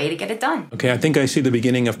wrong way to get it done. Okay, I think I see the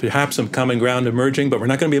beginning of perhaps some common ground emerging, but we're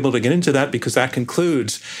not going to be able to get into that because that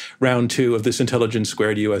concludes round 2 of this Intelligence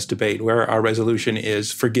Squared U.S. debate, where our resolution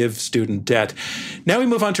is forgive student debt. Now we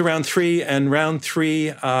move on to round 3, and round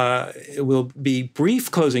 3 will be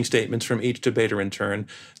brief closing statements from each debater in turn.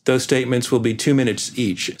 Those statements will be 2 minutes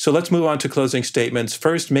each. So let's move on to closing statements.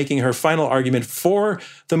 First, making her final argument for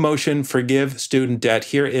the motion, forgive student debt.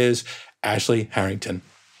 Here is Ashley Harrington.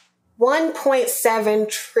 $1.7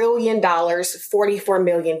 trillion, 44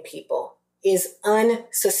 million people is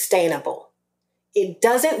unsustainable. It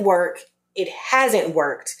doesn't work. It hasn't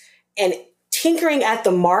worked. And tinkering at the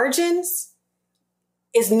margins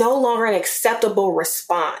is no longer an acceptable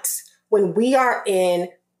response when we are in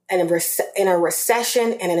a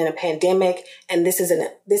recession and in a pandemic. And this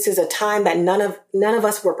is a time that none of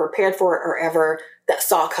us were prepared for or ever that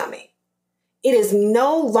saw coming. It is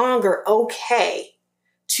no longer okay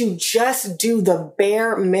to just do the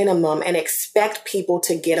bare minimum and expect people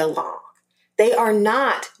to get along. They are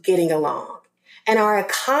not getting along. And our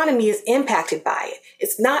economy is impacted by it.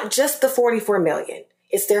 It's not just the 44 million.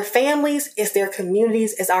 It's their families, it's their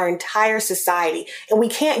communities, it's our entire society. And we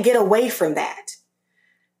can't get away from that.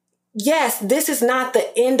 Yes, this is not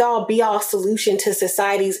the end-all be-all solution to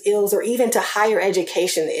society's ills or even to higher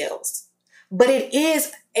education ills. But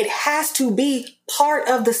it has to be part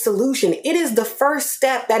of the solution. It is the first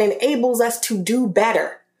step that enables us to do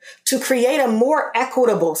better, to create a more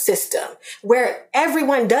equitable system where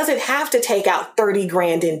everyone doesn't have to take out 30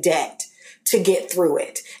 grand in debt to get through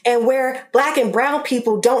it, and where Black and brown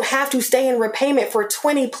people don't have to stay in repayment for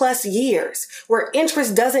 20 plus years, where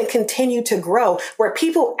interest doesn't continue to grow, where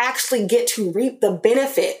people actually get to reap the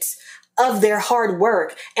benefits of their hard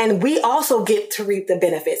work. And we also get to reap the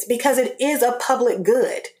benefits because it is a public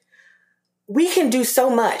good. We can do so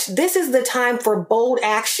much. This is the time for bold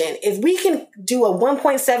action. If we can do a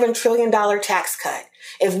 $1.7 trillion tax cut,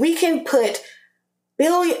 if we can put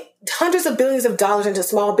hundreds of billions of dollars into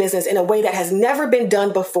small business in a way that has never been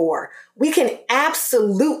done before, we can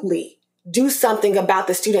absolutely do something about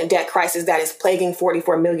the student debt crisis that is plaguing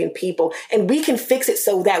 44 million people. And we can fix it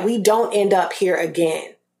so that we don't end up here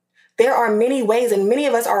again. There are many ways, and many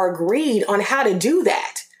of us are agreed on how to do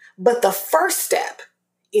that. But the first step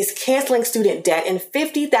is canceling student debt, and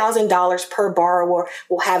 $50,000 per borrower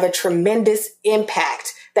will have a tremendous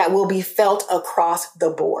impact that will be felt across the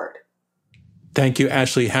board. Thank you,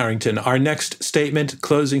 Ashley Harrington. Our next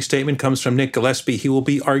closing statement, comes from Nick Gillespie. He will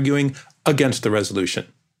be arguing against the resolution.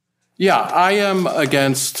 Yeah, I am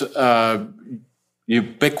against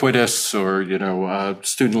ubiquitous or,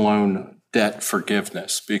 student loan debt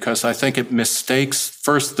forgiveness, because I think it mistakes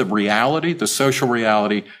first the reality, the social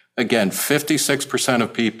reality. Again, 56%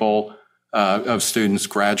 of people, of students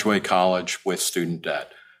graduate college with student debt.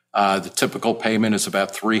 The typical payment is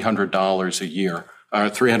about $300 a year, or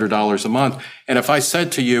 $300 a month. And if I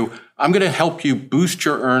said to you, I'm going to help you boost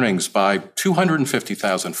your earnings by $250,000,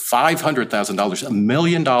 $500,000, $1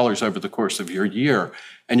 million over the course of your year,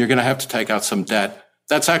 and you're going to have to take out some debt,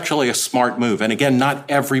 that's actually a smart move. And again, not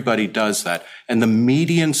everybody does that. And the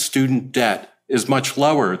median student debt is much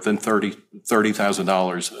lower than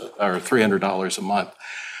 $30,000 or $300 a month.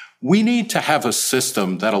 We need to have a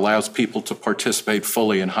system that allows people to participate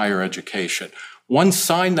fully in higher education. One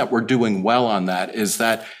sign that we're doing well on that is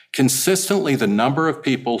that consistently the number of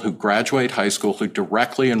people who graduate high school who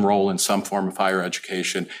directly enroll in some form of higher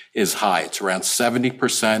education is high. It's around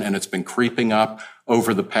 70%, and it's been creeping up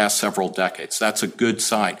over the past several decades. That's a good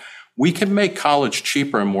sign. We can make college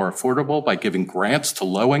cheaper and more affordable by giving grants to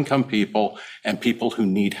low-income people and people who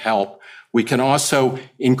need help. We can also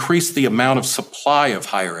increase the amount of supply of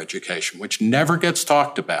higher education, which never gets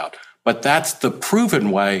talked about, but that's the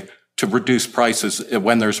proven way to reduce prices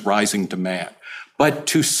when there's rising demand. But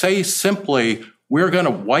to say simply, we're going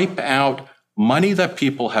to wipe out money that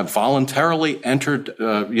people have voluntarily entered,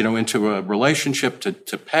 into a relationship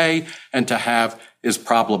to pay and to have is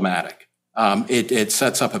problematic. It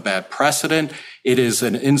sets up a bad precedent. It is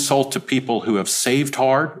an insult to people who have saved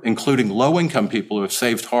hard, including low-income people who have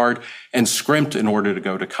saved hard and scrimped in order to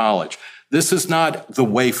go to college. This is not the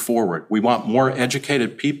way forward. We want more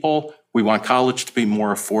educated people. We want college to be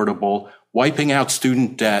more affordable. Wiping out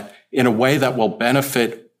student debt in a way that will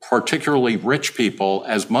benefit particularly rich people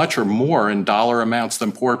as much or more in dollar amounts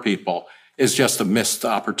than poor people is just a missed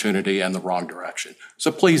opportunity and the wrong direction.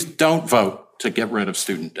 So please don't vote to get rid of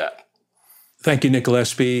student debt. Thank you, Nick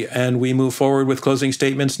Gillespie. And we move forward with closing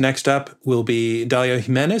statements. Next up will be Dalia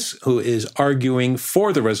Jimenez, who is arguing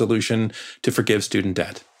for the resolution to forgive student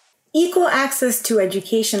debt. Equal access to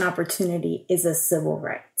education opportunity is a civil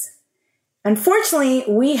right. Unfortunately,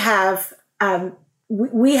 we have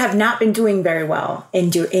not been doing very well in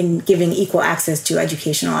giving equal access to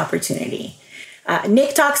educational opportunity.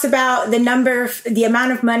 Nick talks about the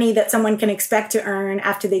amount of money that someone can expect to earn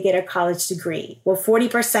after they get a college degree. Well,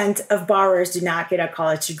 40% of borrowers do not get a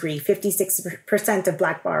college degree. 56% of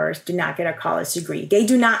Black borrowers do not get a college degree. They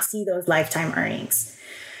do not see those lifetime earnings.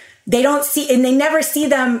 They don't see, and they never see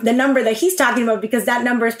the number that he's talking about, because that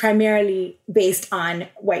number is primarily based on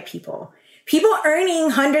white people. People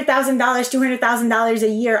earning $100,000, $200,000 a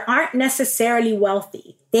year aren't necessarily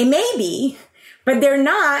wealthy. They may be, but they're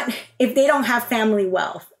not if they don't have family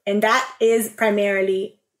wealth. And that is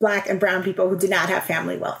primarily Black and brown people who do not have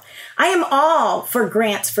family wealth. I am all for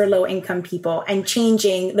grants for low-income people and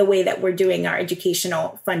changing the way that we're doing our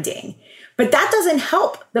educational funding. But that doesn't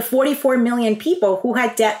help the 44 million people who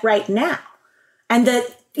had debt right now and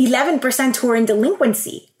the 11% who are in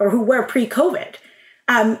delinquency or who were pre-COVID.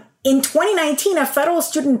 In 2019, a federal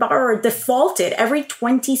student borrower defaulted every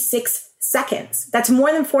 26 seconds. That's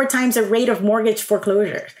more than 4 times the rate of mortgage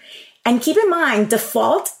foreclosure. And keep in mind,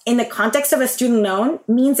 default in the context of a student loan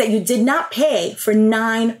means that you did not pay for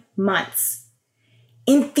 9 months.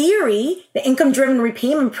 In theory, the income-driven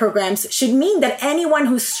repayment programs should mean that anyone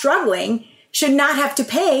who's struggling should not have to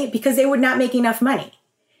pay because they would not make enough money.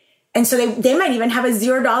 And so they might even have a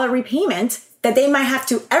 $0 repayment that they might have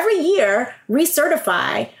to every year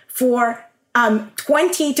recertify for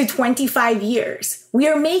 20 to 25 years. We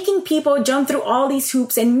are making people jump through all these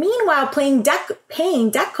hoops and meanwhile paying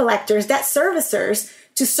debt collectors, debt servicers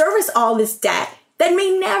to service all this debt that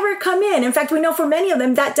may never come in. In fact, we know for many of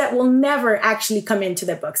them that debt will never actually come into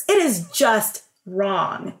their books. It is just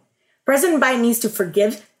wrong. President Biden needs to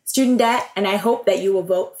forgive student debt, and I hope that you will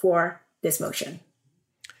vote for this motion.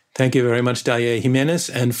 Thank you very much, Dalia Jimenez.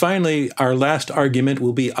 And finally, our last argument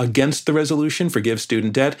will be against the resolution, forgive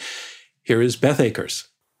student debt. Here is Beth Akers.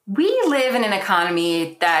 We live in an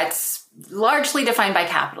economy that's largely defined by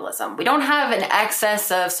capitalism. We don't have an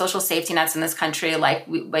excess of social safety nets in this country like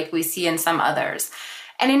we see in some others.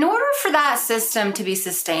 And in order for that system to be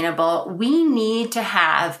sustainable, we need to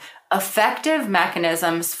have effective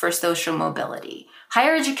mechanisms for social mobility.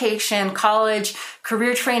 Higher education, college,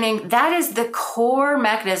 career training, that is the core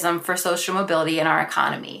mechanism for social mobility in our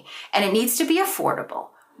economy. And it needs to be affordable.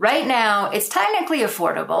 Right now, it's technically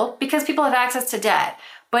affordable because people have access to debt,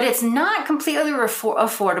 but it's not completely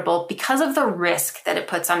affordable because of the risk that it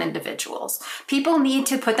puts on individuals. People need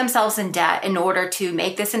to put themselves in debt in order to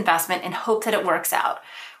make this investment and hope that it works out.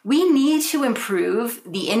 We need to improve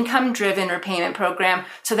the income-driven repayment program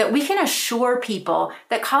so that we can assure people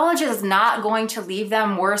that college is not going to leave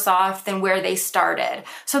them worse off than where they started.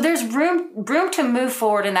 So there's room to move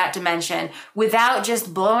forward in that dimension without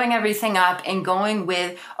just blowing everything up and going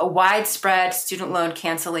with a widespread student loan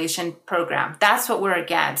cancellation program. That's what we're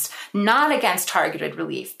against, not against targeted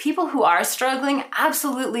relief. People who are struggling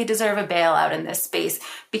absolutely deserve a bailout in this space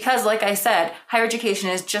because, like I said, higher education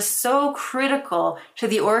is just so critical to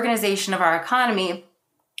the organization of our economy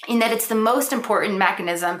in that it's the most important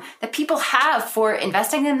mechanism that people have for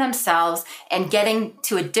investing in themselves and getting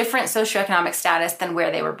to a different socioeconomic status than where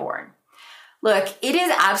they were born. Look, it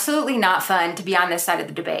is absolutely not fun to be on this side of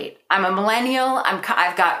the debate. I'm a millennial.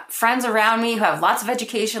 I've got friends around me who have lots of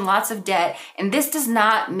education, lots of debt, and this does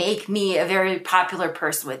not make me a very popular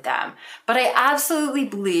person with them. But I absolutely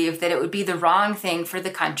believe that it would be the wrong thing for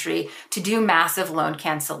the country to do massive loan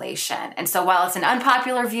cancellation. And so while it's an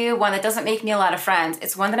unpopular view, one that doesn't make me a lot of friends,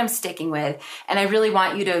 it's one that I'm sticking with. And I really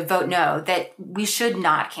want you to vote no, that we should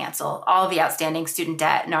not cancel all the outstanding student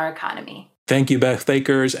debt in our economy. Thank you, Beth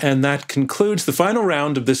Akers. And that concludes the final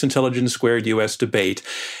round of this Intelligence Squared US debate.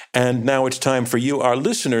 And now it's time for you, our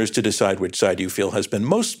listeners, to decide which side you feel has been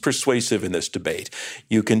most persuasive in this debate.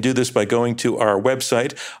 You can do this by going to our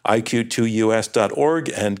website, iq2us.org,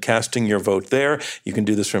 and casting your vote there. You can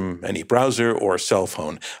do this from any browser or cell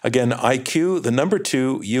phone. Again,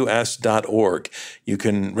 iq2us.org. You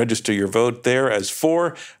can register your vote there as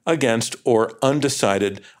for, against, or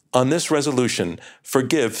undecided on this resolution,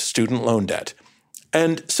 forgive student loan debt.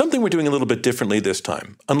 And something we're doing a little bit differently this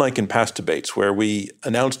time. Unlike in past debates where we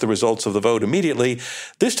announce the results of the vote immediately,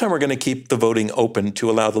 this time we're going to keep the voting open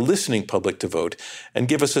to allow the listening public to vote and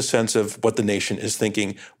give us a sense of what the nation is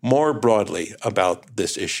thinking more broadly about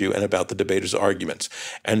this issue and about the debaters' arguments.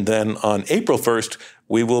 And then on April 1st,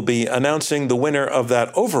 we will be announcing the winner of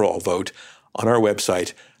that overall vote on our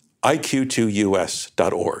website,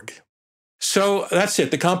 iq2us.org. So that's it.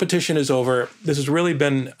 The competition is over. This has really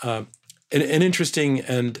been an interesting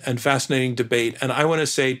and fascinating debate. And I want to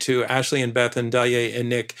say to Ashley and Beth and Daye and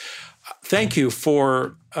Nick, thank you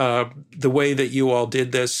for the way that you all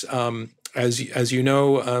did this. As you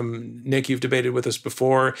know, Nick, you've debated with us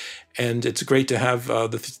before, and it's great to have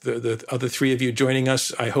the other three of you joining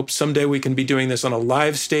us. I hope someday we can be doing this on a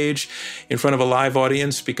live stage in front of a live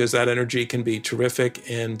audience, because that energy can be terrific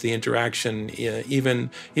and the interaction even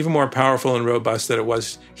more powerful and robust than it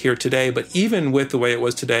was here today. But even with the way it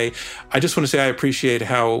was today, I just want to say I appreciate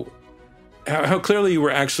how clearly you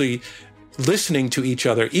were actually listening to each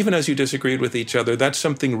other, even as you disagreed with each other. That's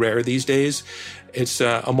something rare these days. It's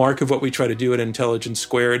a mark of what we try to do at Intelligence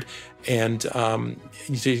Squared, and to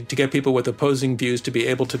get people with opposing views to be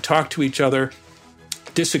able to talk to each other,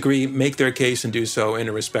 disagree, make their case, and do so in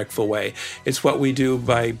a respectful way. It's what we do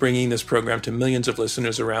by bringing this program to millions of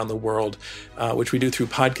listeners around the world, which we do through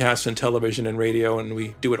podcasts and television and radio, and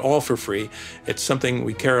we do it all for free. It's something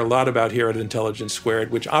we care a lot about here at Intelligence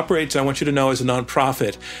Squared, which operates, I want you to know, as a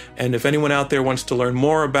nonprofit. And if anyone out there wants to learn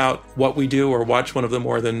more about what we do or watch one of the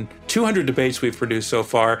more than 200 debates we've produced so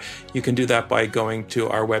far, you can do that by going to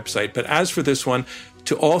our website. But as for this one,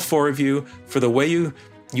 to all four of you, for the way you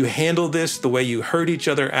handled this, the way you heard each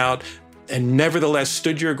other out, and nevertheless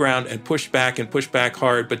stood your ground and pushed back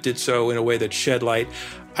hard, but did so in a way that shed light.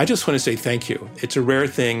 I just want to say thank you. It's a rare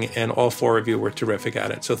thing, and all four of you were terrific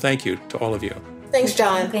at it. So thank you to all of you. Thanks,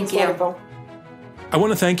 John. Thank you. Wonderful. I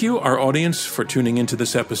want to thank you, our audience, for tuning into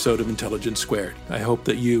this episode of Intelligence Squared. I hope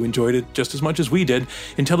that you enjoyed it just as much as we did.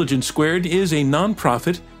 Intelligence Squared is a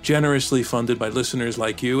nonprofit generously funded by listeners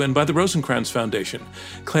like you and by the Rosencrantz Foundation.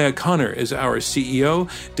 Clea Connor is our CEO,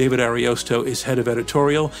 David Ariosto is head of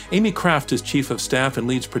editorial, Amy Kraft is chief of staff and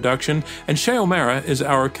leads production, and Shay O'Mara is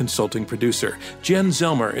our consulting producer. Jen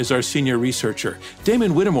Zelmer is our senior researcher.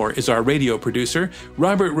 Damon Whittemore is our radio producer.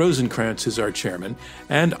 Robert Rosencrantz is our chairman.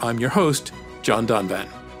 And I'm your host, John Donvan.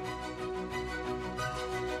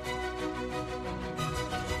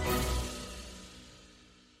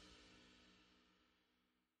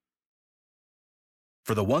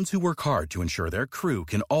 For the ones who work hard to ensure their crew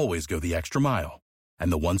can always go the extra mile,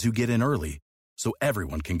 and the ones who get in early so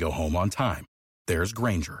everyone can go home on time, there's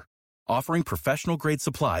Grainger, offering professional-grade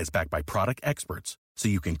supplies backed by product experts so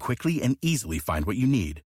you can quickly and easily find what you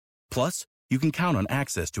need. Plus, you can count on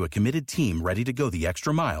access to a committed team ready to go the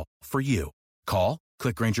extra mile for you. Call,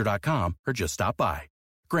 click Grainger.com, or just stop by.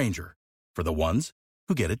 Grainger, for the ones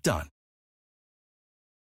who get it done.